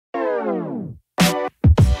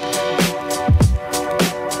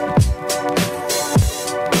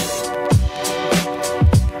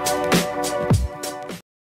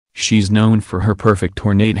She's known for her perfect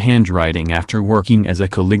ornate handwriting after working as a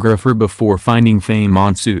calligrapher before finding fame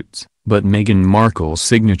on Suits, but Meghan Markle's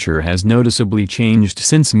signature has noticeably changed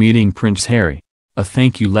since meeting Prince Harry. A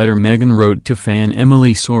thank you letter Meghan wrote to fan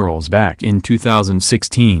Emily Sorrells back in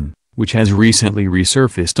 2016, which has recently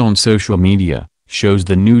resurfaced on social media, shows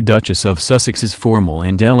the new Duchess of Sussex's formal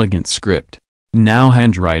and elegant script. Now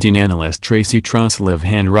handwriting analyst Tracy Trussell of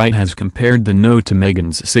Handwrite has compared the note to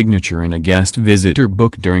Meghan's signature in a guest visitor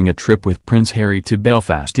book during a trip with Prince Harry to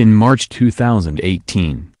Belfast in March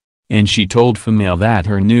 2018. And she told Female that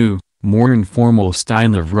her new, more informal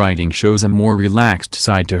style of writing shows a more relaxed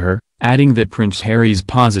side to her, adding that Prince Harry's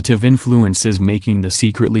positive influence is making the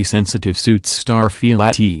secretly sensitive Suits star feel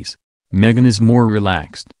at ease. Meghan is more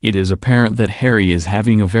relaxed. It is apparent that Harry is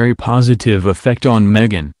having a very positive effect on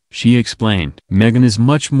Meghan, she explained. Meghan is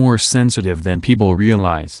much more sensitive than people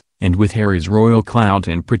realize, and with Harry's royal clout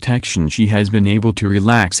and protection she has been able to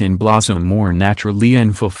relax and blossom more naturally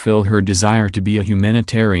and fulfill her desire to be a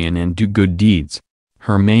humanitarian and do good deeds.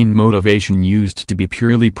 Her main motivation used to be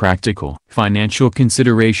purely practical. Financial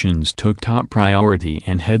considerations took top priority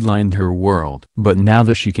and headlined her world. But now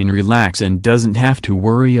that she can relax and doesn't have to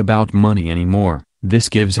worry about money anymore, this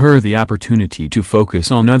gives her the opportunity to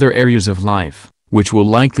focus on other areas of life, which will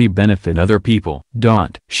likely benefit other people.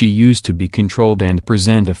 She used to be controlled and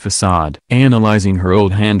present a facade. Analyzing her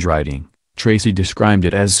old handwriting, Tracy described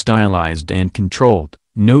it as stylized and controlled,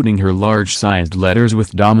 noting her large-sized letters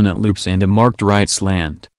with dominant loops and a marked right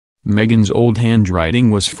slant. Meghan's old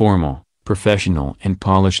handwriting was formal, professional and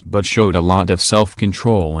polished but showed a lot of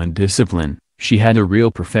self-control and discipline. She had a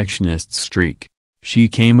real perfectionist streak. She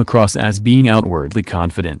came across as being outwardly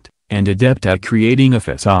confident, and adept at creating a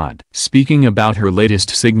facade. Speaking about her latest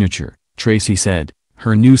signature, Tracy said,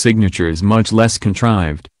 "Her new signature is much less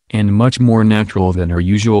contrived, and much more natural than her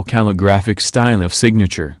usual calligraphic style of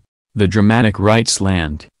signature. The dramatic right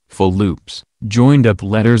slant, full loops, joined up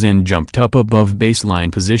letters and jumped up above baseline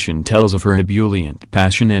position tells of her ebullient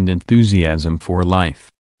passion and enthusiasm for life.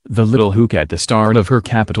 The little hook at the start of her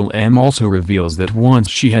capital M also reveals that once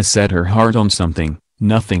she has set her heart on something,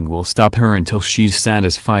 nothing will stop her until she's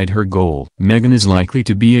satisfied her goal." Meghan is likely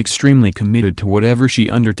to be extremely committed to whatever she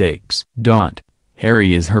undertakes.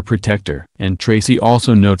 Harry is her protector. And Tracy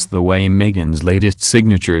also notes the way Meghan's latest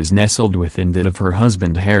signature is nestled within that of her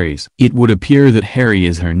husband Harry's. "It would appear that Harry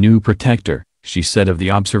is her new protector," she said of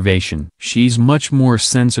the observation. "She's much more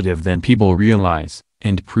sensitive than people realize,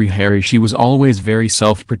 and pre-Harry she was always very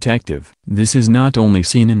self-protective." This is not only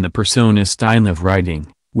seen in the persona style of writing,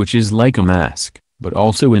 which is like a mask, but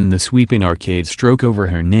also in the sweeping arcade stroke over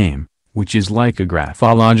her name, which is like a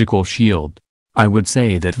graphological shield. I would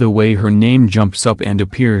say that the way her name jumps up and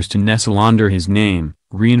appears to nestle under his name,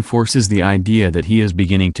 reinforces the idea that he is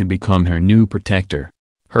beginning to become her new protector.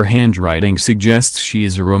 Her handwriting suggests she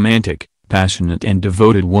is a romantic, passionate and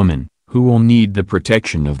devoted woman, who will need the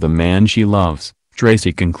protection of the man she loves,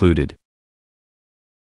 Tracy concluded.